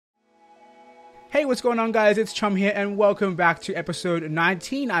Hey, what's going on, guys? It's Chum here, and welcome back to episode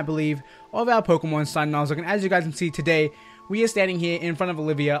 19, I believe, of our Pokemon Sun Nuzlocke. And as you guys can see today, we are standing here in front of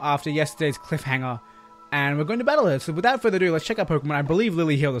Olivia after yesterday's cliffhanger, and we're going to battle her. So without further ado, let's check our Pokemon. I believe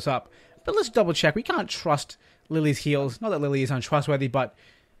Lily healed us up, but let's double check. We can't trust Lily's heals. Not that Lily is untrustworthy, but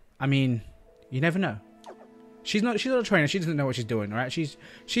I mean, you never know. She's not a trainer. She doesn't know what she's doing, alright? She's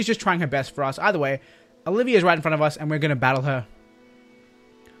just trying her best for us. Either way, Olivia is right in front of us, and we're going to battle her.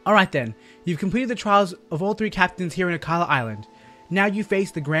 Alright then, you've completed the trials of all three captains here in Akala Island. Now you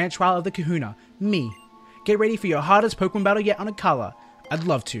face the grand trial of the Kahuna, me. Get ready for your hardest Pokemon battle yet on Akala. I'd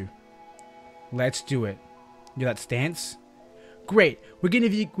love to. Let's do it. You that stance? Great, we're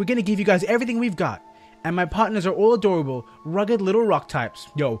gonna give you guys everything we've got. And my partners are all adorable, rugged little rock types.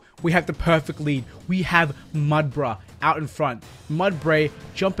 Yo, we have the perfect lead. We have Mudbra out in front. Mudbray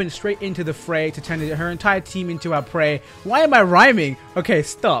jumping straight into the fray to turn her entire team into our prey. Why am I rhyming? Okay,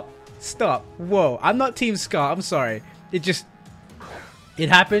 stop. Stop. Whoa, I'm not Team Scar. I'm sorry. It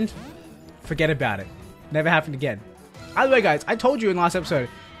happened. Forget about it. Never happened again. Either way, guys, I told you in last episode,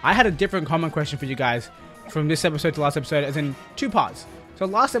 I had a different comment question for you guys from this episode to last episode, as in 2 parts. So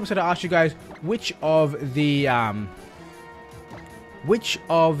last episode I asked you guys which of the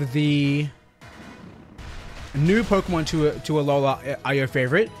new Pokemon to Alola are your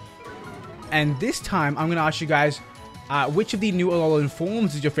favorite, and this time I'm gonna ask you guys which of the new Alolan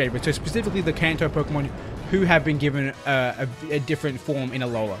forms is your favorite. So specifically the Kanto Pokemon who have been given a different form in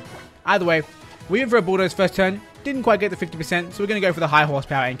Alola. Either way, we went for a Bulldoze first turn, didn't quite get the 50%, so we're gonna go for the high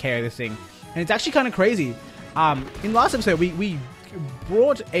horsepower and KO this thing. And it's actually kind of crazy. In last episode we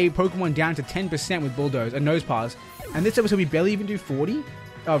brought a Pokemon down to 10% with Bulldoze and Nosepass, and this episode we barely even do 40,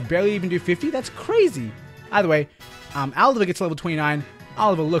 barely even do 50. That's crazy. Either way, Aldiva gets level 29.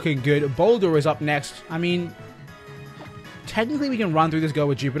 Aldiva looking good. Boulder is up next. I mean, technically we can run through this girl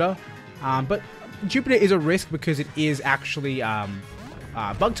with Jupiter, but Jupiter is a risk because it is actually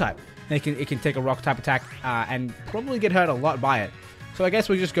bug type. And it can take a rock type attack and probably get hurt a lot by it. So I guess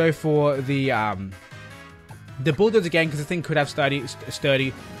we'll just go for the Bulldoze again, because the thing could have sturdy,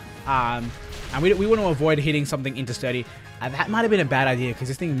 and we want to avoid hitting something into sturdy. That might have been a bad idea, because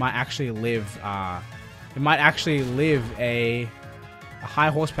this thing might actually live. It might actually live a high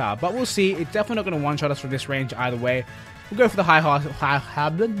horsepower, but we'll see. It's definitely not going to one-shot us from this range either way. We'll go for the high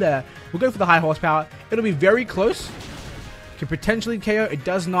horsepower. It'll be very close. Could potentially KO. It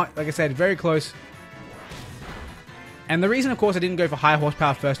does not, like I said, very close. And the reason, of course, I didn't go for high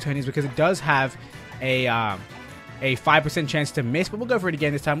horsepower first turn is because it does have a 5% chance to miss, but we'll go for it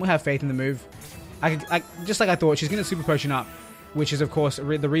again this time. We'll have faith in the move. Just like I thought, she's going to Super Potion up, which is, of course,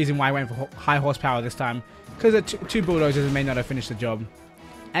 the reason why I went for high horsepower this time, because the 2 Bulldozers may not have finished the job.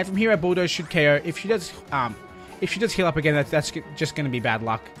 And from here, a Bulldoze should KO. If she does heal up again, that's just going to be bad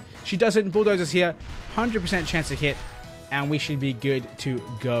luck. She doesn't. Bulldozer's here, 100% chance to hit, and we should be good to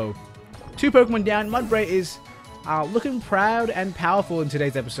go. 2 Pokemon down. Mudbray is looking proud and powerful in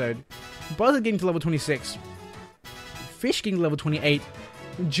today's episode. Buzz getting to level 26. Fish getting to level 28.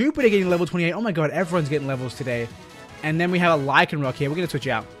 Jupiter getting level 28. Oh my god, everyone's getting levels today. And then we have a Lycanroc here. We're going to switch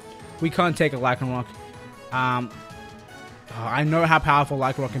out. We can't take a Lycanroc. I know how powerful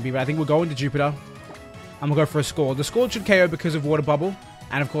Lycanroc can be, but I think we'll go into Jupiter. I'm going to go for a Scald. The Scald should KO because of Water Bubble.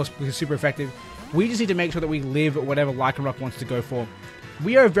 And of course, because it's super effective. We just need to make sure that we live whatever Lycanroc wants to go for.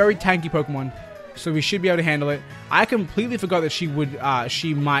 We are a very tanky Pokemon, so we should be able to handle it. I completely forgot that she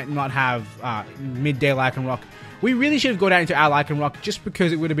might not have Midday Lycanroc. We really should have gone out into our Lycanroc just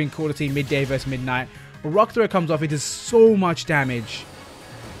because it would have been cool to see Midday versus Midnight. A Rock Throw comes off, it does so much damage.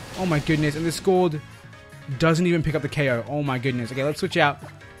 Oh my goodness, and the Scald doesn't even pick up the KO. Oh my goodness. Okay, let's switch out.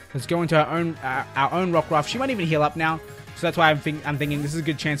 Let's go into our own Rockruff. She might even heal up now, so that's why I'm thinking this is a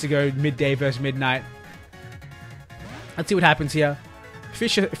good chance to go Midday versus Midnight. Let's see what happens here.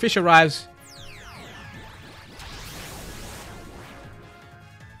 Fish arrives.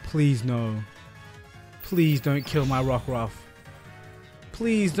 Please no. Please don't kill my Rockruff.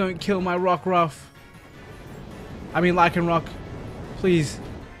 Please don't kill my Rockruff. I mean Lycanroc. Please.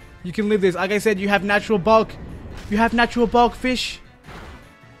 You can live this. Like I said, you have natural bulk. You have natural bulk, Fish.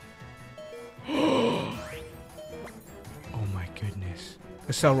 Oh my goodness.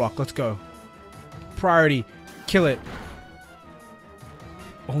 Accel Rock, let's go. Priority. Kill it.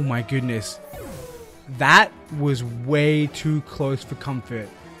 Oh my goodness. That was way too close for comfort.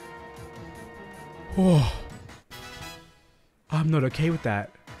 Oh, I'm not okay with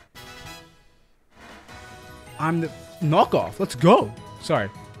that. I'm the knockoff. Let's go. Sorry,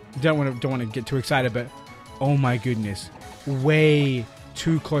 don't want to get too excited, but oh my goodness, way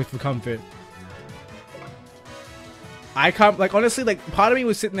too close for comfort. I can't, like, honestly, like, part of me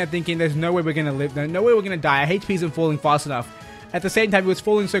was sitting there thinking, there's no way we're gonna live, no way we're gonna die. Our HP isn't falling fast enough. At the same time, it was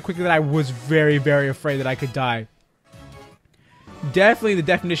falling so quickly that I was very, very afraid that I could die. Definitely the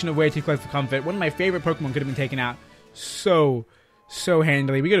definition of way too close to comfort. One of my favorite Pokemon could have been taken out so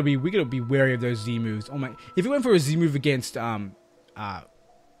handily. We gotta be wary of those Z moves. Oh my! If we went for a Z move against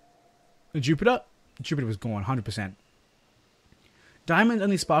Jupiter was gone 100%. Diamonds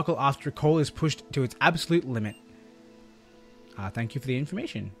only sparkle after a coal is pushed to its absolute limit. Thank you for the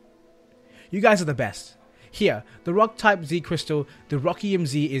information. You guys are the best. Here, the rock type Z crystal, the Rockium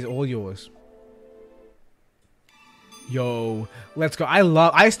Z is all yours. Yo, let's go.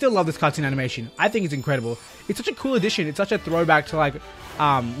 I still love this cutscene animation. I think it's incredible. It's such a cool addition. It's such a throwback to like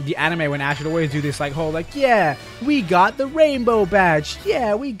the anime when Ash would always do this like whole like, yeah, we got the rainbow badge.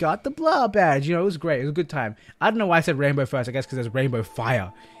 Yeah, we got the blah badge. You know, it was great. It was a good time. I don't know why I said rainbow first. I guess because there's rainbow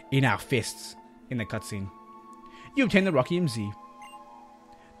fire in our fists in the cutscene. You obtain the Rockium Z.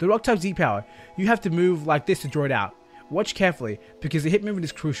 The rock type Z power. You have to move like this to draw it out. Watch carefully, because the hit movement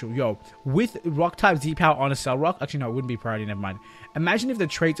is crucial. Yo, with rock type Z power on a Cell Rock, actually no, it wouldn't be priority, never mind. Imagine if the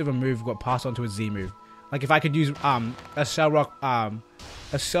traits of a move got passed on to a Z move. Like if I could use a Cell Rock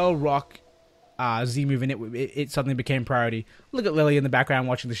Z move and it suddenly became priority. Look at Lily in the background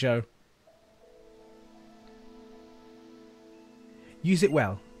watching the show. Use it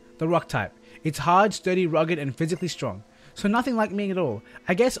well. The rock type. It's hard, sturdy, rugged, and physically strong. So nothing like me at all.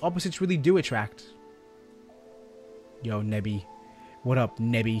 I guess opposites really do attract. Yo, Nebby. What up,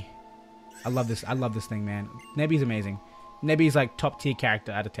 Nebby? I love this thing, man. Nebby's amazing. Nebby's like top tier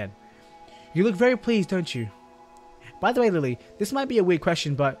character out of 10. You look very pleased, don't you? By the way, Lily, this might be a weird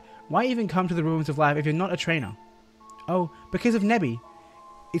question, but why even come to the Ruins of Life if you're not a trainer? Oh, because of Nebby.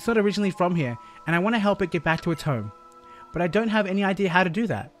 It's not originally from here, and I want to help it get back to its home. But I don't have any idea how to do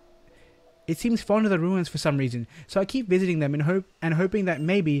that. It seems fond of the ruins for some reason, so I keep visiting them and hoping that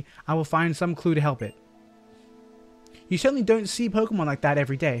maybe I will find some clue to help it. You certainly don't see Pokemon like that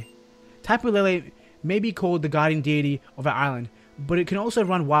every day. Tapu Lele may be called the guardian deity of our island, but it can also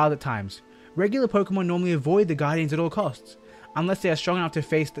run wild at times. Regular Pokemon normally avoid the guardians at all costs, unless they are strong enough to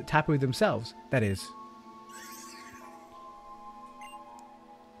face the Tapu themselves, that is.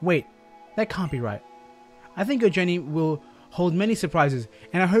 Wait, that can't be right. I think your journey will hold many surprises,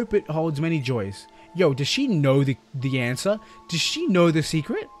 and I hope it holds many joys. Yo, does she know the answer? Does she know the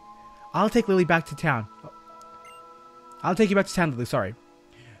secret? I'll take Lily back to town. I'll take you back to town, Lily, sorry.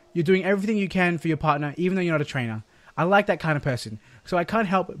 You're doing everything you can for your partner, even though you're not a trainer. I like that kind of person, so I can't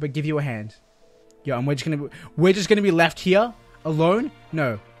help but give you a hand. Yo, and we're just gonna be left here? Alone?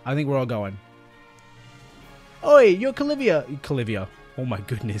 No, I think we're all going. Oi, you're Calivia. Oh my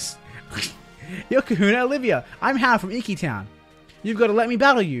goodness. You're Kahuna Olivia. I'm Hal from Iki Town. You've got to let me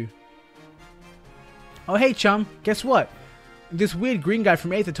battle you. Oh hey chum, guess what? This weird green guy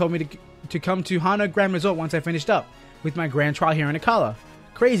from Aether told me to come to Hano Grand Resort once I finished up with my grand trial here in Akala.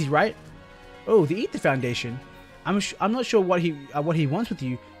 Crazy, right? Oh, the Aether Foundation. I'm not sure what he wants with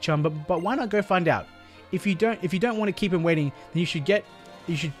you, chum, but why not go find out? If you don't want to keep him waiting, then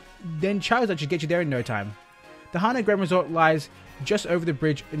Charizard should get you there in no time. The Hano Grand Resort lies just over the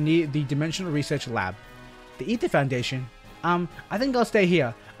bridge near the Dimensional Research Lab. The Aether Foundation? I think I'll stay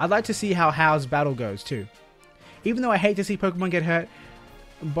here. I'd like to see how Hal's battle goes too. Even though I hate to see Pokemon get hurt,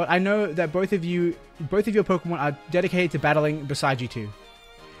 but I know that both of your Pokemon are dedicated to battling beside you two.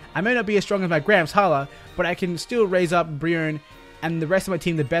 I may not be as strong as my Gramps, Hala, but I can still raise up Brion and the rest of my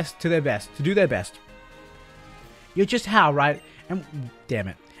team to do their best. You're just Hal, right? And damn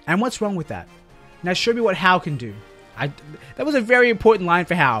it. And what's wrong with that? Now show me what Hal can do. That was a very important line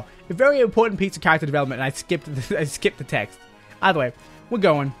for Hal. A very important piece of character development, and I skipped the text. Either way, we're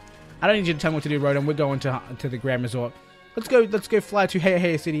going. I don't need you to tell me what to do, Rotom. We're going to the Grand Resort. Let's go fly to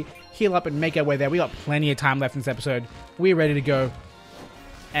Heya City, heal up, and make our way there. We got plenty of time left in this episode. We're ready to go.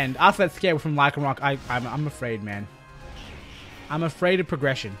 And after that scare from Lycanroc, I'm afraid, man. I'm afraid of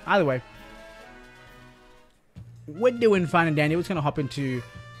progression. Either way, we're doing fine and dandy. We're just going to hop into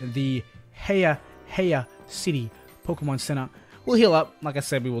the Heya City Pokemon Center. We'll heal up, like I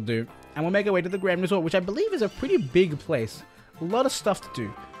said we will do. And we'll make our way to the Grand Resort, which I believe is a pretty big place. A lot of stuff to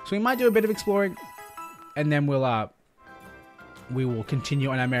do. So we might do a bit of exploring. And then we will continue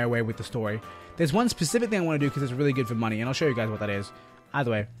on our merry way with the story. There's one specific thing I want to do because it's really good for money. And I'll show you guys what that is. Either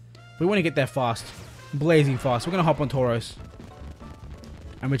way, we want to get there fast. Blazing fast. We're going to hop on Tauros.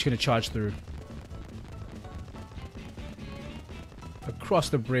 And we're just going to charge through. Across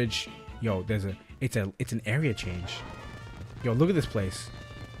the bridge. Yo, it's an area change. Yo, look at this place.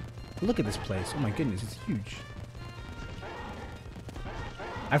 Look at this place. Oh my goodness, it's huge.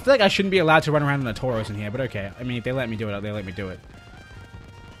 I feel like I shouldn't be allowed to run around on the Tauros in here, but okay. I mean, if they let me do it, they let me do it.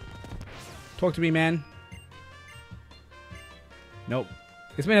 Talk to me, man. Nope.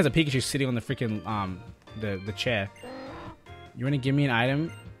 This man has a Pikachu sitting on the freaking, the chair. You want to give me an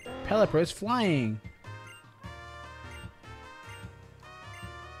item? Pelipper is flying.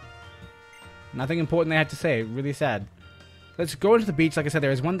 Nothing important they had to say. Really sad. Let's go into the beach. Like I said,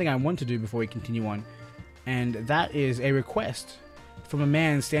 there is one thing I want to do before we continue on. And that is a request from a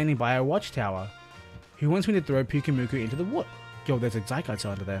man standing by a watchtower who wants me to throw Pyukumuku into the water. Yo, there's a Zygarde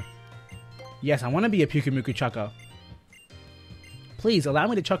cell under there. Yes, I want to be a Pyukumuku chucker. Please, allow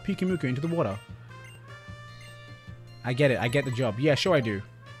me to chuck Pyukumuku into the water. I get it. I get the job. Yeah, sure I do.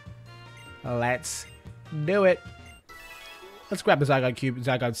 Let's do it. Let's grab the Zygarde Cube,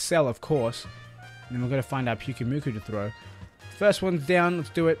 Zygarde Cell, of course. And then we're going to find our Pyukumuku to throw. First one's down. Let's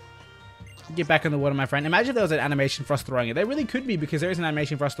do it. Get back in the water, my friend. Imagine if there was an animation for us throwing it. There really could be, because there is an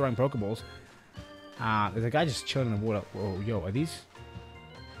animation for us throwing Pokeballs. There's a guy just chilling in the water. Whoa, yo, are these...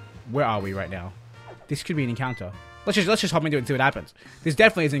 Where are we right now? This could be an encounter. Let's just hop into it and see what happens. This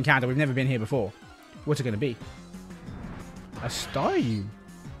definitely is an encounter. We've never been here before. What's it going to be? A Staryu.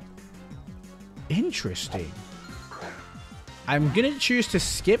 Interesting. I'm going to choose to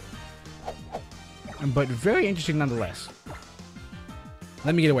skip. But very interesting nonetheless.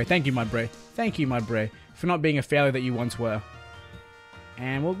 Let me get away. Thank you, Mudbray. Thank you, Mudbray, for not being a failure that you once were.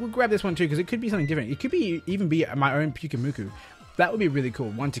 And we'll grab this one too, because it could be something different. It could be even be my own Pyukumuku. That would be really cool.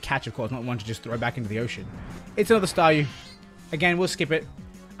 One to catch, of course, not one to just throw back into the ocean. It's another Staryu. Again, we'll skip it.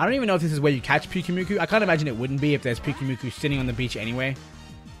 I don't even know if this is where you catch Pyukumuku. I can't imagine it wouldn't be if there's Pyukumuku sitting on the beach anyway.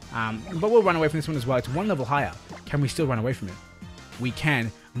 But we'll run away from this one as well. It's one level higher. Can we still run away from it? We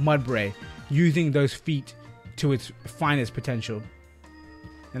can. Mudbray, using those feet to its finest potential.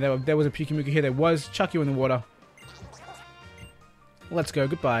 And there was a Pyukumuku here. There was. Chuck you in the water. Let's go.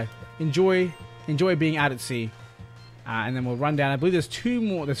 Goodbye. Enjoy being out at sea. And then we'll run down. I believe there's two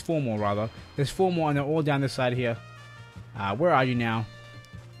more. There's four more, rather. There's four more, and they're all down this side here. Where are you now?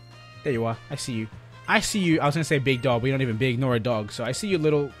 There you are. I see you. I see you. I was going to say big dog, but you're not even big, nor a dog. So I see you,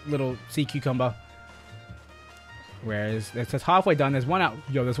 little sea cucumber. Whereas it's halfway done. There's one out.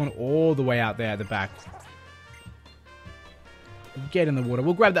 Yo, there's one all the way out there at the back. Get in the water.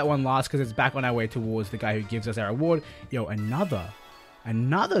 We'll grab that one last because it's back on our way towards the guy who gives us our reward. Yo, another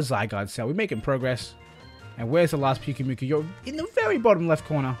Zygarde cell. We're making progress. And where's the last Pyukumuku? You're in the very bottom left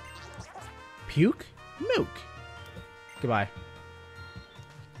corner. Puke? Milk. Goodbye.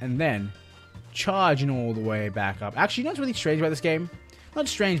 And then, charging all the way back up. Actually, you know what's really strange about this game? Not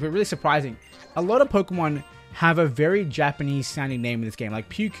strange, but really surprising. A lot of Pokemon have a very Japanese sounding name in this game. Like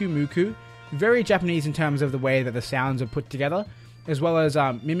Pyukumuku. Very Japanese in terms of the way that the sounds are put together. As well as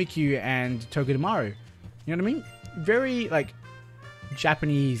Mimikyu and Togedemaru. You know what I mean? Very, like...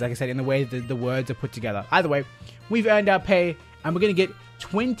 Japanese, like I said, in the way that the words are put together. Either way, we've earned our pay, and we're going to get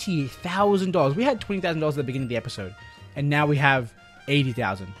 $20,000. We had $20,000 at the beginning of the episode, and now we have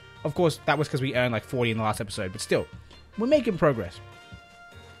 $80,000. Of course, that was because we earned like 40 in the last episode, but still, we're making progress.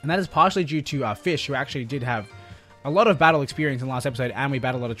 And that is partially due to Fish, who actually did have a lot of battle experience in the last episode, and we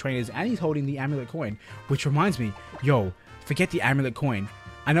battled a lot of trainers, and he's holding the amulet coin, which reminds me, yo, forget the amulet coin.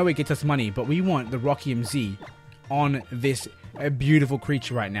 I know it gets us money, but we want the Rocky MZ on this beautiful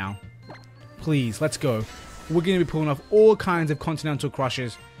creature right now. Please, let's go. We're going to be pulling off all kinds of continental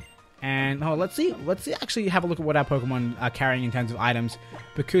crushes. And let's see actually have a look at what our Pokemon are carrying in terms of items,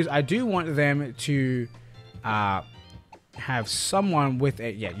 because I do want them to have someone with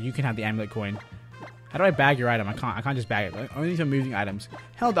a... Yeah, you can have the amulet coin. How do I bag your item? I can't just bag it. Only for moving items.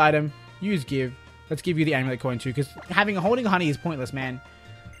 Held item. Use give. Let's give you the amulet coin too, because holding a honey is pointless, man.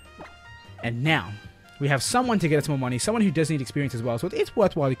 And now we have someone to get us more money, someone who does need experience as well. So it's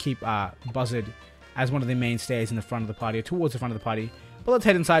worthwhile to keep Buzzard as one of the mainstays in the front of the party, or towards the front of the party. But let's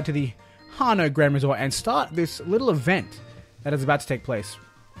head inside to the Hano Grand Resort and start this little event that is about to take place.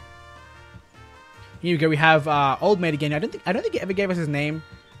 Here we go. We have Old Mate again. I don't think he ever gave us his name,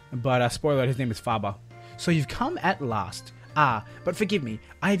 but spoiler alert, his name is Faber. So you've come at last. But forgive me,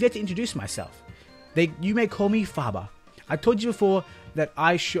 I have yet to introduce myself. You may call me Faber. I told you before that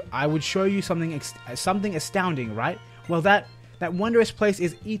I would show you something astounding, right? Well, that wondrous place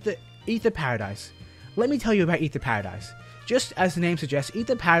is Aether Paradise. Let me tell you about Aether Paradise. Just as the name suggests,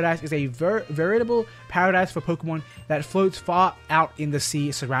 Aether Paradise is a veritable paradise for Pokemon that floats far out in the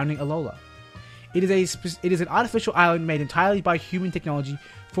sea surrounding Alola. It is an artificial island made entirely by human technology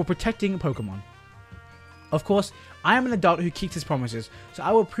for protecting Pokemon. Of course, I am an adult who keeps his promises, so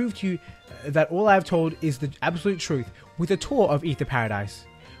I will prove to you that all I have told is the absolute truth with a tour of Aether Paradise.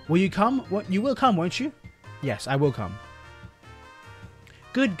 Will you come? You will come, won't you? Yes, I will come.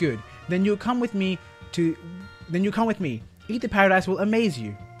 Good, good. Then you'll come with me. Aether Paradise will amaze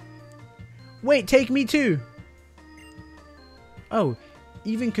you. Wait, take me too. Oh,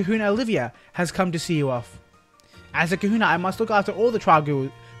 even Kahuna Olivia has come to see you off. As a Kahuna, I must look after all the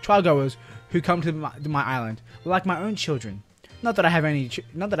trial-goers who come to my island, like my own children. Not that I have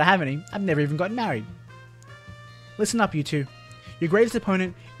any. I've never even gotten married. Listen up, you two. Your greatest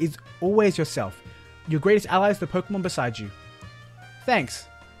opponent is always yourself. Your greatest ally is the Pokemon beside you. Thanks.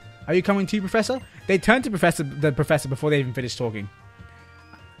 Are you coming too, Professor? They turned to the professor before they even finished talking.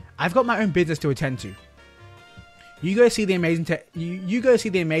 I've got my own business to attend to. You go see the amazing tech. You go see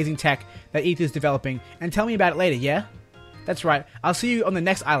the amazing tech that Aether's developing, and tell me about it later. Yeah, that's right. I'll see you on the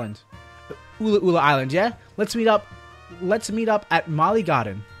next island, Ula Ula Island. Yeah, let's meet up at Marley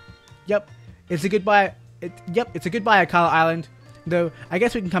Garden. Yep, it's a goodbye. It's a goodbye at Akala Island. Though I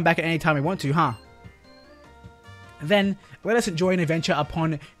guess we can come back at any time we want to, huh? Then let us enjoy an adventure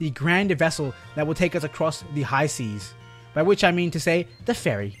upon the grand vessel that will take us across the high seas. By which I mean to say, the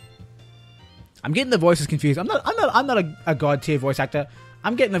ferry. I'm getting the voices confused. I'm not a god tier voice actor.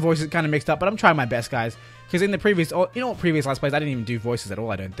 I'm getting the voices kind of mixed up, but I'm trying my best, guys. Because in the previous Let's Plays, I didn't even do voices at all.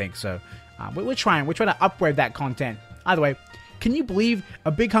 I don't think so. We're trying to upgrade that content. Either way, can you believe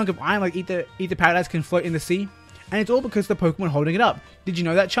a big hunk of iron like Aether Paradise can float in the sea? And it's all because the Pokemon holding it up. Did you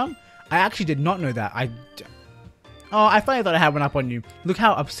know that, Chum? I actually did not know that. I finally thought I had one up on you. Look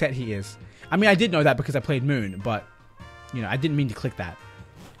how upset he is. I mean, I did know that because I played Moon, but I didn't mean to click that.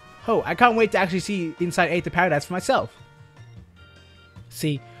 Oh, I can't wait to actually see inside Aether Paradise for myself.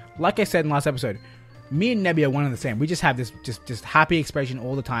 See, like I said in last episode, me and Nebby are one and the same. We just have this just happy expression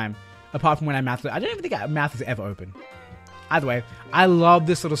all the time. Apart from when our mouth, I don't even think our mouth is ever open. Either way, I love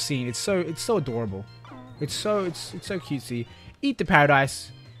this little scene. It's so adorable. It's so cutesy. Aether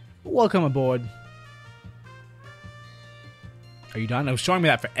Paradise, welcome aboard. Are you done? I was showing me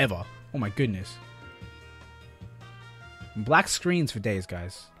that forever. Oh my goodness. Black screens for days,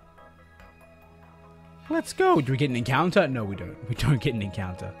 guys. Let's go. Do we get an encounter? No, we don't. We don't get an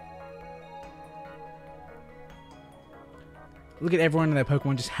encounter. Look at everyone in their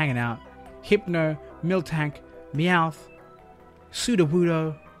Pokemon just hanging out. Hypno, Miltank, Meowth,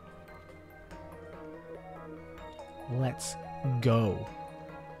 Sudowoodo. Let's go.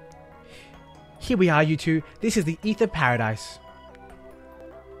 Here we are, you two. This is the Aether Paradise.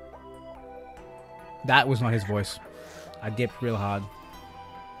 That was not his voice. I dipped real hard.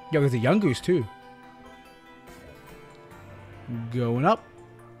 Yo, there's a Yungoos too. Going up.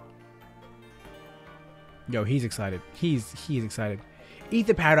 Yo, he's excited. He's excited.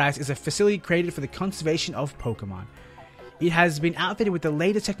 Aether Paradise is a facility created for the conservation of Pokemon. It has been outfitted with the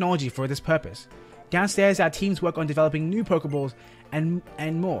latest technology for this purpose. Downstairs, our teams work on developing new Pokeballs and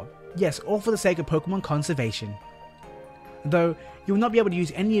more. Yes, all for the sake of Pokemon conservation. Though, you will not be able to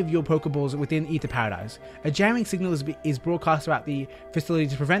use any of your Pokeballs within Aether Paradise. A jamming signal is broadcast throughout the facility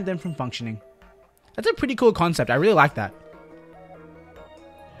to prevent them from functioning. That's a pretty cool concept. I really like that.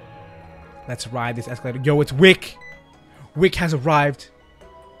 Let's ride this escalator. Yo, it's Wick! Wick has arrived.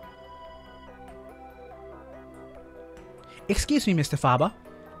 Excuse me, Mr. Faber.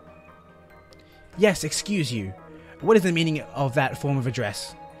 Yes, excuse you. What is the meaning of that form of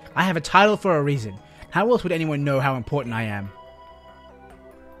address? I have a title for a reason. How else would anyone know how important I am?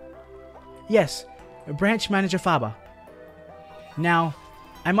 Yes, Branch Manager Faber. Now,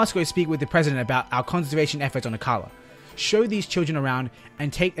 I must go speak with the President about our conservation efforts on Akala. Show these children around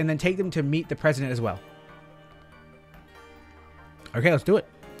and then take them to meet the President as well. Okay, let's do it.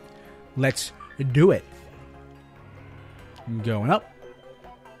 Let's do it. Going up.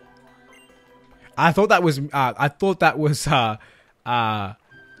 I thought that was Nebby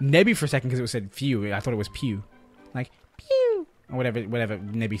for a second because it said Few. I thought it was Pew. Like, Pew! Or whatever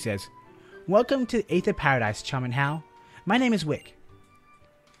Nebby says. Welcome to Aether Paradise, Chum and Hal. My name is Wick.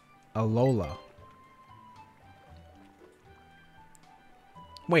 Alola.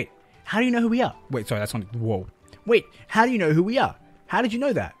 Wait, how do you know who we are? Wait, sorry, that's not... Whoa. Wait, how do you know who we are? How did you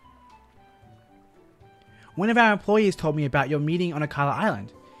know that? One of our employees told me about your meeting on Akala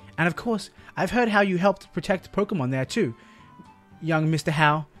Island. And of course, I've heard how you helped protect Pokemon there too. Young Mr.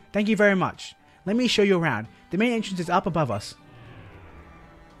 Hal, thank you very much. Let me show you around. The main entrance is up above us.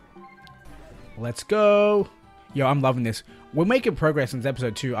 Let's go. Yo, I'm loving this. We're making progress in this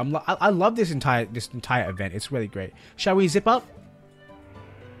episode too. I love this entire event. It's really great. Shall we zip up?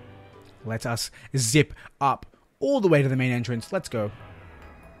 Let us zip up all the way to the main entrance. Let's go.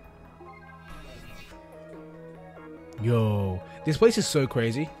 Yo, this place is so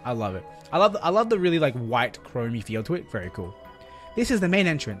crazy. I love it. I love the really like white chromey feel to it. Very cool. This is the main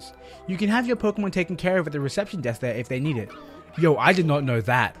entrance. You can have your Pokemon taken care of at the reception desk there if they need it. Yo, I did not know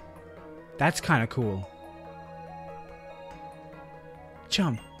that. That's kind of cool.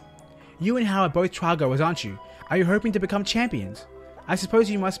 Chum, you and Hal are both trial goers, aren't you? Are you hoping to become champions? I suppose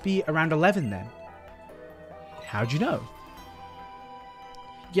you must be around 11 then. How'd you know?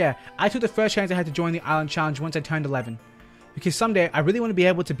 Yeah, I took the first chance I had to join the Island Challenge once I turned 11. Because someday I really want to be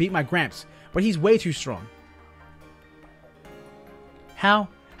able to beat my Gramps, but he's way too strong. How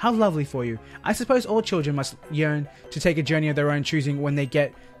lovely for you. I suppose all children must yearn to take a journey of their own choosing when they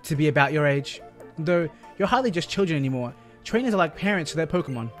get to be about your age. Though, you're hardly just children anymore. Trainers are like parents to their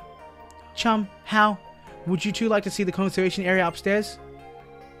Pokemon. Chum, Hal, would you two like to see the conservation area upstairs?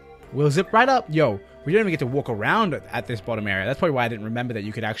 We'll zip right up. Yo, we don't even get to walk around at this bottom area. That's probably why I didn't remember that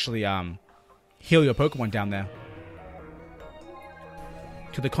you could actually heal your Pokemon down there.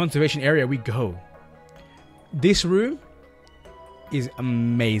 To the conservation area we go. This room is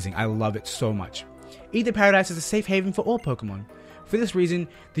amazing. I love it so much. Aether Paradise is a safe haven for all Pokemon. For this reason,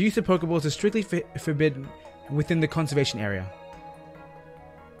 the use of Pokeballs is strictly forbidden within the conservation area.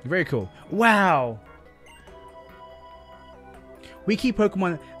 Very cool. Wow! We keep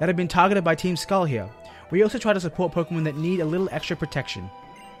Pokemon that have been targeted by Team Skull here. We also try to support Pokemon that need a little extra protection.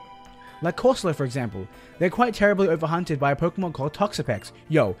 Like Corsola, for example. They're quite terribly overhunted by a Pokemon called Toxapex.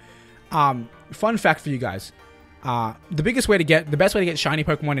 Yo, fun fact for you guys. The best way to get shiny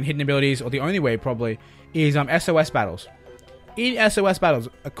Pokemon and hidden abilities, or the only way probably, is SOS battles. In SOS battles,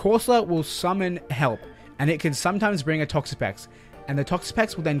 a Corsola will summon help, and it can sometimes bring a Toxapex, and the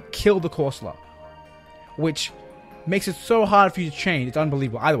Toxapex will then kill the Corsola, which makes it so hard for you to train. It's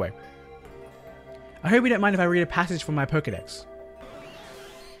unbelievable. Either way, I hope you don't mind if I read a passage from my Pokedex.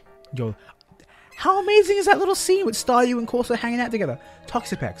 Yo, how amazing is that little scene with Staryu and Corsola hanging out together?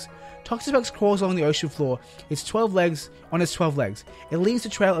 Toxapex. Toxapex crawls along the ocean floor, its 12 legs. It leaves a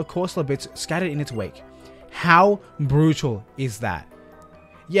trail of Corsola bits scattered in its wake. How brutal is that?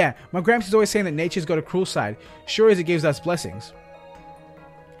 Yeah, my Gramps is always saying that nature's got a cruel side, sure as it gives us blessings.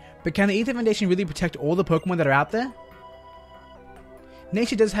 But can the Aether Foundation really protect all the Pokemon that are out there?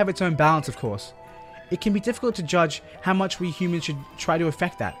 Nature does have its own balance, of course. It can be difficult to judge how much we humans should try to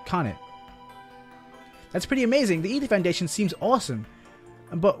affect that, can't it? That's pretty amazing. The Aether Foundation seems awesome.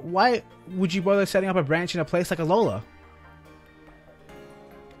 But why would you bother setting up a branch in a place like Alola?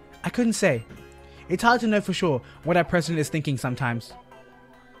 I couldn't say. It's hard to know for sure what our president is thinking sometimes.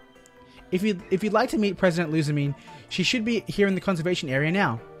 If you'd like to meet President Luzamine, she should be here in the conservation area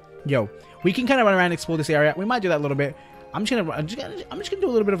now. Yo, we can kind of run around and explore this area. We might do that a little bit. I'm just gonna do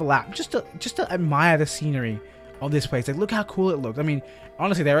a little bit of a lap, just to admire the scenery of this place. Like, look how cool it looks. I mean,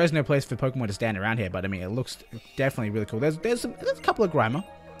 honestly, there is no place for Pokemon to stand around here, but I mean, it looks definitely really cool. There's a couple of Grimer,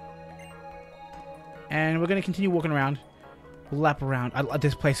 and we're gonna continue walking around. We'll lap around.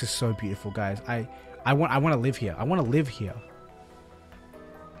 This place is so beautiful, guys. I want to live here. I want to live here.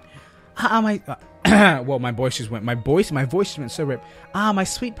 Well, my voice just went so ripped. My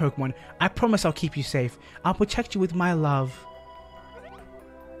sweet Pokemon, I promise I'll keep you safe. I'll protect you with my love.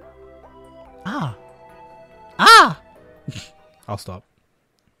 I'll stop.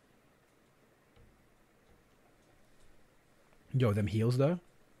 Yo, them heels though.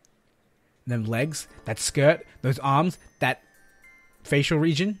 Them legs, that skirt, those arms, that facial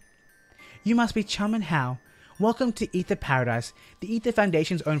region. You must be Chum and Hal. Welcome to Aether Paradise, the Aether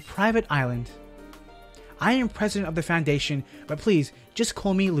Foundation's own private island. I am president of the Foundation, but please, just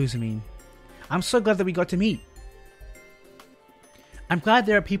call me Luzamine. I'm so glad that we got to meet. I'm glad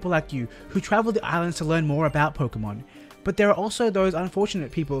there are people like you who travel the islands to learn more about Pokemon, but there are also those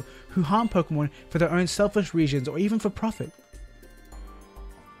unfortunate people who harm Pokemon for their own selfish reasons or even for profit.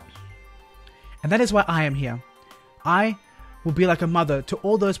 And that is why I am here. I will be like a mother to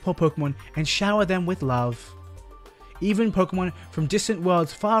all those poor Pokemon and shower them with love. Even Pokemon from distant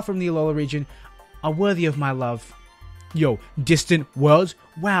worlds far from the Alola region are worthy of my love. Yo, distant worlds?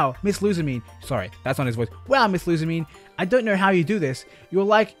 Wow, Miss Luzamine. Sorry, that's not his voice. Wow, Miss Luzamine. I don't know how you do this. You're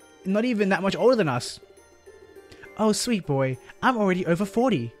like, not even that much older than us. Oh, sweet boy. I'm already over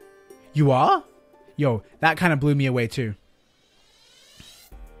 40. You are? Yo, that kind of blew me away too.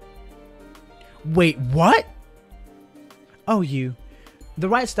 Wait, what? Oh, you. The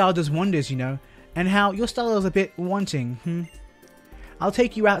right style does wonders, you know. And how your style is a bit wanting, I'll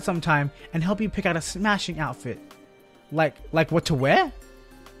take you out sometime and help you pick out a smashing outfit. Like what to wear?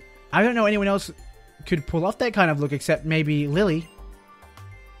 I don't know anyone else could pull off that kind of look except maybe Lily.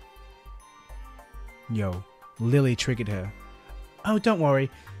 Yo, Lily triggered her. Oh, don't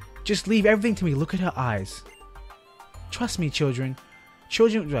worry. Just leave everything to me. Look at her eyes. Trust me, children.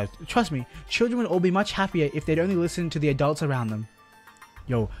 Trust me. Children would all be much happier if they'd only listen to the adults around them.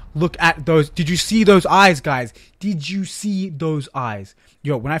 Yo, look at those. Did you see those eyes, guys? Did you see those eyes?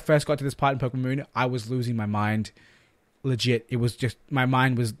 Yo, when I first got to this part in Pokemon Moon, I was losing my mind. Legit. It was just, my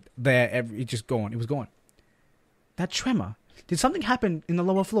mind was there. It just gone. It was gone. That tremor. Did something happen in the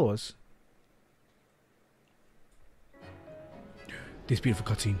lower floors? This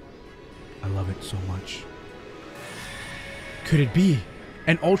beautiful cutscene. I love it so much. Could it be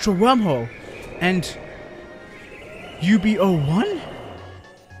an Ultra Wormhole? And UB01?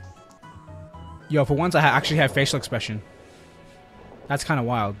 Yo, for once I actually have facial expression. That's kind of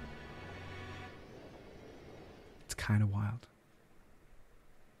wild. It's kind of wild.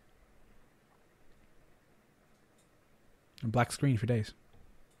 A black screen for days.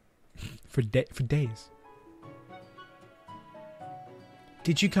 for days.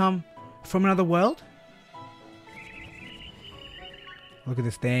 Did you come from another world? Look at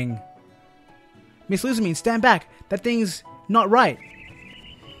this thing. Miss Luzamine, stand back. That thing's not right.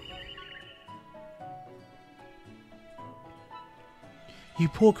 You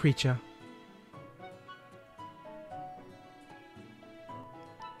poor creature.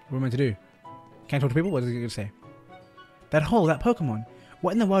 What am I meant to do? Can't talk to people? What is it going to say? That hole, that Pokemon.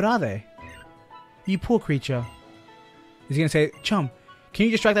 What in the world are they? You poor creature. Is he going to say, Chum, can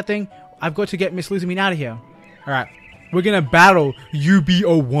you distract that thing? I've got to get Miss Luzamine out of here. Alright. We're going to battle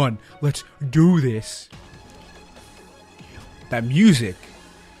UB01. Let's do this. That music.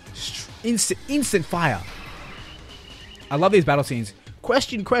 Instant fire. I love these battle scenes.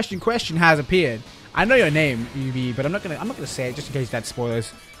 Question has appeared. I know your name, UB, but I'm not gonna say it just in case that's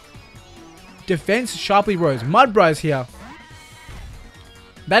spoilers. Defense sharply rose. Mudbra is here.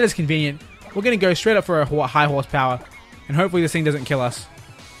 That is convenient. We're gonna go straight up for a high horsepower, and hopefully this thing doesn't kill us.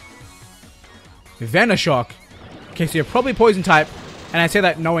 Venoshock. Okay, so you're probably poison type, and I say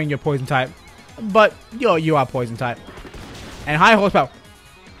that knowing you're poison type, but you are poison type. And high horsepower.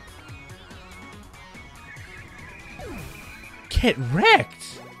 Get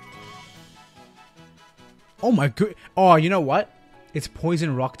wrecked. Oh my god. Oh, you know what? It's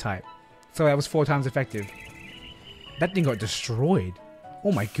poison rock type. So that was 4 times effective. That thing got destroyed.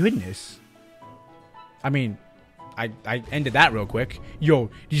 Oh my goodness. I mean, I ended that real quick.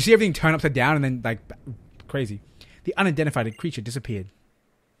 Yo, did you see everything turn upside down and then like crazy? The unidentified creature disappeared.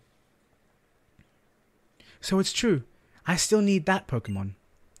 So it's true. I still need that Pokemon.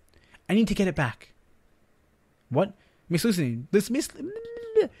 I need to get it back. What? Miss Luzamine.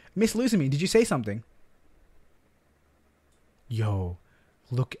 Miss Luzamine, did you say something? Yo,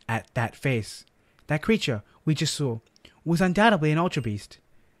 look at that face. That creature we just saw was undoubtedly an Ultra Beast.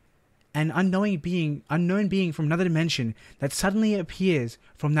 An unknown being from another dimension that suddenly appears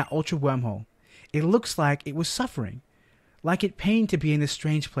from that Ultra Wormhole. It looks like it was suffering. Like it pained to be in this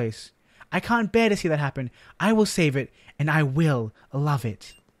strange place. I can't bear to see that happen. I will save it, and I will love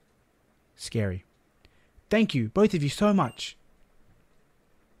it. Scary. Thank you, both of you, so much.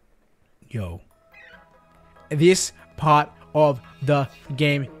 Yo. This part of the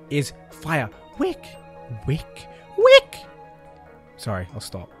game is fire. Wick. Sorry, I'll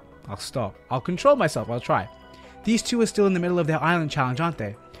stop. I'll control myself. I'll try. These two are still in the middle of their island challenge, aren't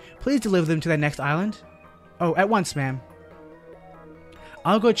they? Please deliver them to their next island. Oh, at once, ma'am.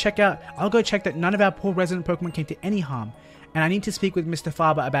 I'll go check that none of our poor resident Pokemon came to any harm, and I need to speak with Mr.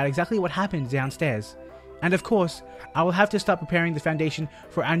 Faber about exactly what happened downstairs. And of course, I will have to start preparing the foundation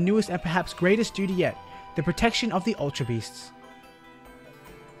for our newest and perhaps greatest duty yet, the protection of the Ultra Beasts.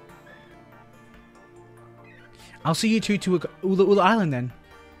 I'll see you two to Ula Island then.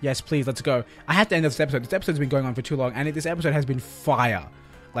 Yes, please, let's go. I have to end this episode. This episode's been going on for too long, and this episode has been fire.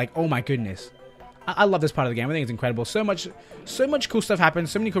 Like, oh my goodness. I love this part of the game. I think it's incredible. So much cool stuff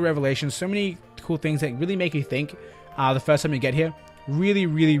happens. So many cool revelations. So many cool things that really make you think the first time you get here. Really,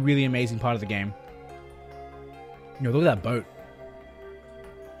 really, really amazing part of the game. You know, look at that boat.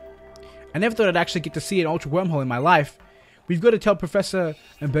 I never thought I'd actually get to see an Ultra Wormhole in my life. We've got to tell Professor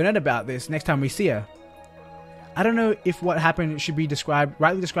Burnett about this next time we see her. I don't know if what happened should be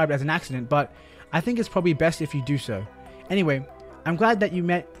rightly described as an accident, but I think it's probably best if you do so. Anyway, I'm glad that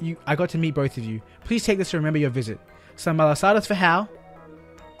I got to meet both of you. Please take this to remember your visit. Some malasadas for Hal.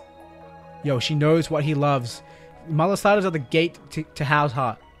 Yo, she knows what he loves. Malasadas are the gate to Hal's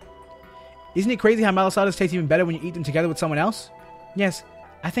heart. Isn't it crazy how malasadas taste even better when you eat them together with someone else? Yes,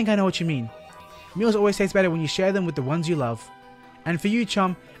 I think I know what you mean. Meals always taste better when you share them with the ones you love. And for you,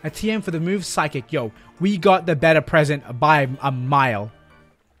 Chum, a TM for the move Psychic. Yo, we got the better present by a mile.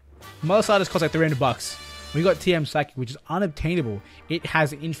 Malasadas cost like $300. We got TM Psychic, which is unobtainable. It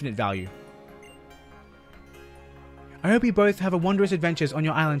has infinite value. I hope you both have a wondrous adventures on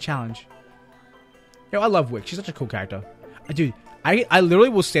your island challenge. Yo, I love Wick. She's such a cool character. Dude, I literally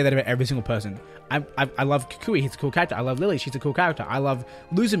will say that about every single person. I love Kukui, he's a cool character. I love Lily, she's a cool character. I love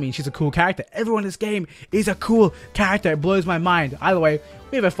Luzamine, she's a cool character. Everyone in this game is a cool character. It blows my mind. Either way,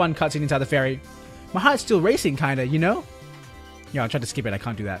 we have a fun cutscene inside the ferry. My heart's still racing, kinda, you know? Yeah, I tried to skip it, I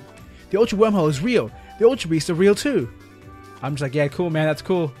can't do that. The Ultra Wormhole is real. The Ultra Beasts are real too. I'm just like, yeah, cool, man, that's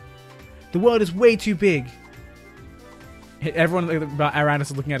cool. The world is way too big. Everyone around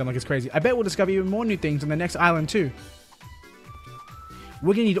us is looking at him like it's crazy. I bet we'll discover even more new things on the next island too.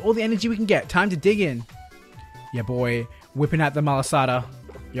 We're gonna need all the energy we can get. Time to dig in. Yeah, boy, whipping out the malasada.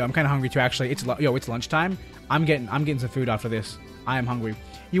 Yo, I'm kind of hungry too. Actually, it's lunchtime. I'm getting some food after this. I am hungry.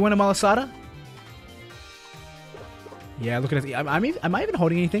 You want a malasada? Yeah, look at this. Am I even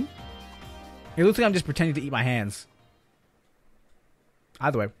holding anything? It looks like I'm just pretending to eat my hands.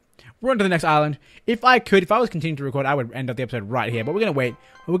 Either way, we're on to the next island. If I was continuing to record, I would end up the episode right here. But we're gonna wait.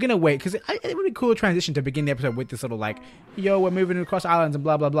 We're gonna wait because it would be a cool transition to begin the episode with this little like, yo, we're moving across islands and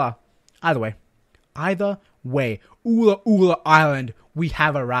blah blah blah. Either way, Ula Ula Island, we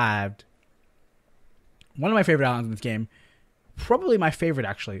have arrived. One of my favorite islands in this game, probably my favorite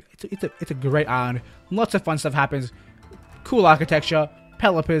actually. It's a great island. Lots of fun stuff happens. Cool architecture,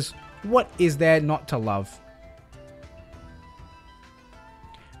 pelipers. What is there not to love?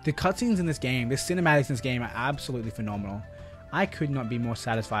 The cutscenes in this game, the cinematics in this game are absolutely phenomenal. I could not be more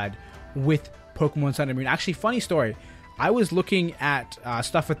satisfied with Pokemon Sun and Moon. Actually, funny story. I was looking at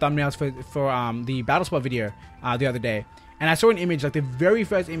stuff for thumbnails for the Battle Spot video the other day. And I saw an image, like the very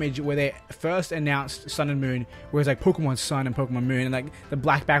first image where they first announced Sun and Moon, where it's like Pokemon Sun and Pokemon Moon, and like the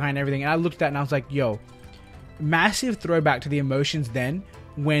black background and everything. And I looked at that and I was like, yo, massive throwback to the emotions then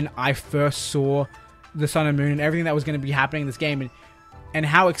when I first saw the Sun and Moon and everything that was going to be happening in this game. And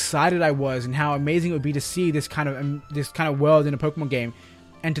how excited I was, and how amazing it would be to see this kind of world in a Pokemon game,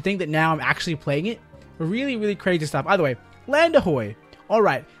 and to think that now I'm actually playing it. Really, really crazy stuff. Either way, land ahoy! All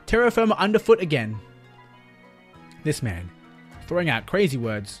right, terra firma underfoot again. This man, throwing out crazy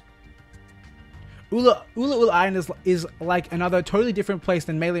words. Ula Island is like another totally different place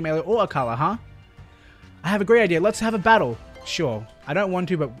than Melee or Akala, huh? I have a great idea. Let's have a battle. Sure, I don't want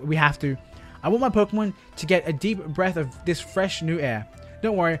to, but we have to. I want my Pokemon to get a deep breath of this fresh new air.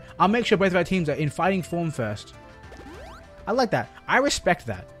 Don't worry, I'll make sure both of our teams are in fighting form first. I like that. I respect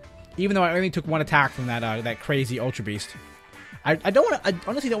that. Even though I only took one attack from that crazy Ultra Beast. I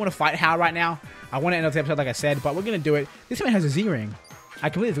honestly don't want to fight Hal right now. I want to end up the episode like I said, but we're going to do it. This man has a Z-Ring.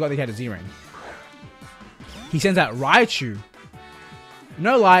 I completely forgot that he had a Z-Ring. He sends out Raichu.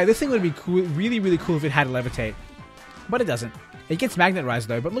 No lie, this thing would be cool, really, really cool if it had a levitate. But it doesn't. It gets magnetized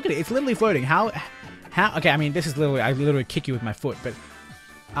though, but look at it. It's literally floating. How? Okay, I mean, this is literally, I literally kick you with my foot, but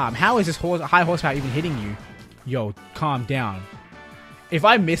how is this high horsepower even hitting you? Yo, calm down. If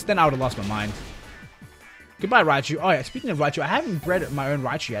I missed, then I would have lost my mind. Goodbye, Raichu. Oh yeah, speaking of Raichu, I haven't bred my own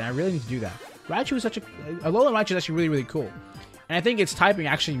Raichu yet, and I really need to do that. Raichu is such a Alolan Raichu is actually really, really cool. And I think its typing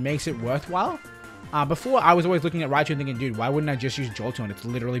actually makes it worthwhile. Before, I was always looking at Raichu and thinking, dude, why wouldn't I just use Jolteon? It's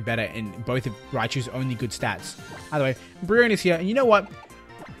literally better in both of Raichu's only good stats. Either way, Brionne is here, and you know what?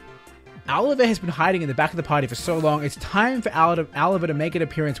 Oliver has been hiding in the back of the party for so long. It's time for Oliver to make an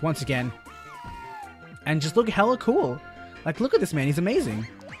appearance once again. And just look hella cool. Like, look at this man. He's amazing.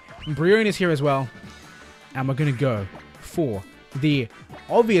 Brionne is here as well. And we're going to go for the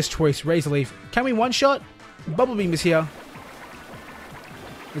obvious choice, Razor Leaf. Can we one-shot? Bubble Beam is here.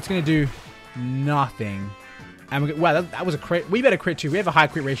 It's going to do nothing. And wow, that was a crit. We better crit too. We have a high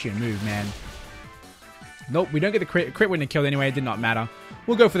crit ratio move, man. Nope, we don't get the crit. Crit wouldn't have killed anyway. It did not matter.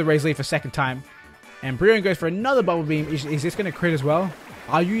 We'll go for the Razor Leaf a second time. And Brionne goes for another Bubble Beam. Is this going to crit as well?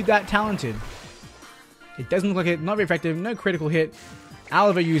 Are you that talented? It doesn't look like it. Not very effective. No critical hit.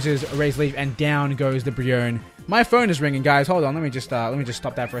 Oliver uses a Razor Leaf, and down goes the Brionne. My phone is ringing, guys. Hold on. Let me just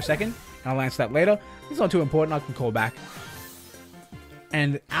stop that for a second. I'll answer that later. It's not too important. I can call back.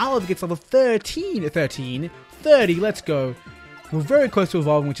 And Oliver gets level 13. 30. Let's go. We're very close to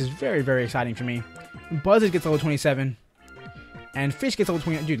evolving, which is very, very exciting for me. Buzzard gets level 27. And Fish gets level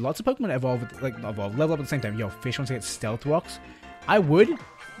 20. Dude, lots of Pokemon level up at the same time. Yo, Fish wants to get Stealth Rocks. I would,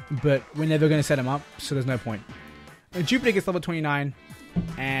 but we're never going to set him up, so there's no point. And Jupiter gets level 29.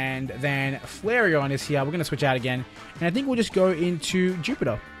 And then Flareon is here. We're going to switch out again. And I think we'll just go into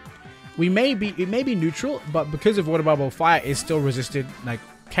Jupiter. It may be neutral, but because of Water Bubble, Fire is still resisted. Like,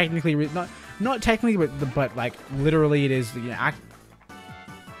 technically, not technically, but like, literally it is. You know,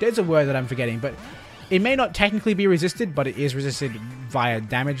 there's a word that I'm forgetting, but it may not technically be resisted, but it is resisted via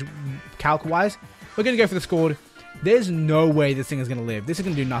damage calc-wise. We're going to go for the Scald. There's no way this thing is going to live. This is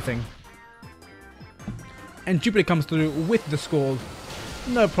going to do nothing. And Jupiter comes through with the Scald.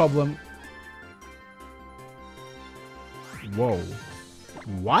 No problem. Whoa.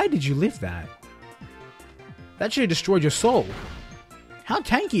 Why did you live that? That should have destroyed your soul. How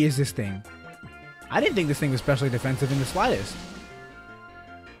tanky is this thing? I didn't think this thing was especially defensive in the slightest.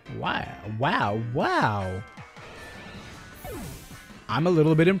 Wow. I'm a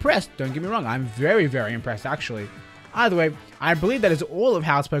little bit impressed. Don't get me wrong. I'm very, very impressed, actually. Either way, I believe that is all of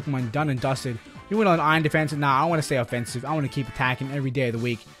House Pokemon done and dusted. We went on Iron Defense. Nah, I want to stay offensive. I want to keep attacking every day of the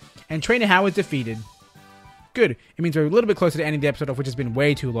week. And Trainer Howard's defeated. Good. It means we're a little bit closer to ending the episode off, which has been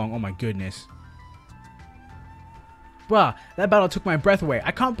way too long. Oh my goodness. Bruh, that battle took my breath away.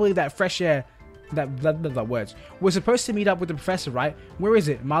 I can't believe that fresh air... That words. We're supposed to meet up with the professor, right? Where is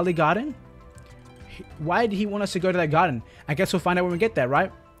it? Marley Garden? Why did he want us to go to that garden? I guess we'll find out when we get there,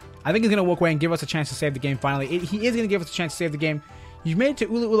 right? I think he's going to walk away and give us a chance to save the game finally. He is going to give us a chance to save the game. You've made it to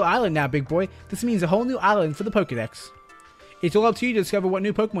Ulu Ulu Island now, big boy. This means a whole new island for the Pokedex. It's all up to you to discover what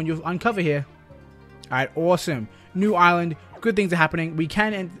new Pokemon you'll uncover here. Alright, awesome. New island. Good things are happening. We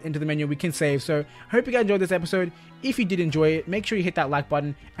can enter the menu. We can save. So, I hope you guys enjoyed this episode. If you did enjoy it, make sure you hit that like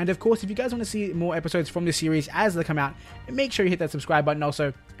button. And of course, if you guys want to see more episodes from this series as they come out, make sure you hit that subscribe button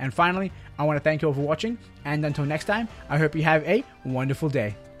also. And finally, I want to thank you all for watching. And until next time, I hope you have a wonderful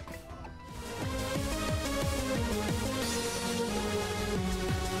day.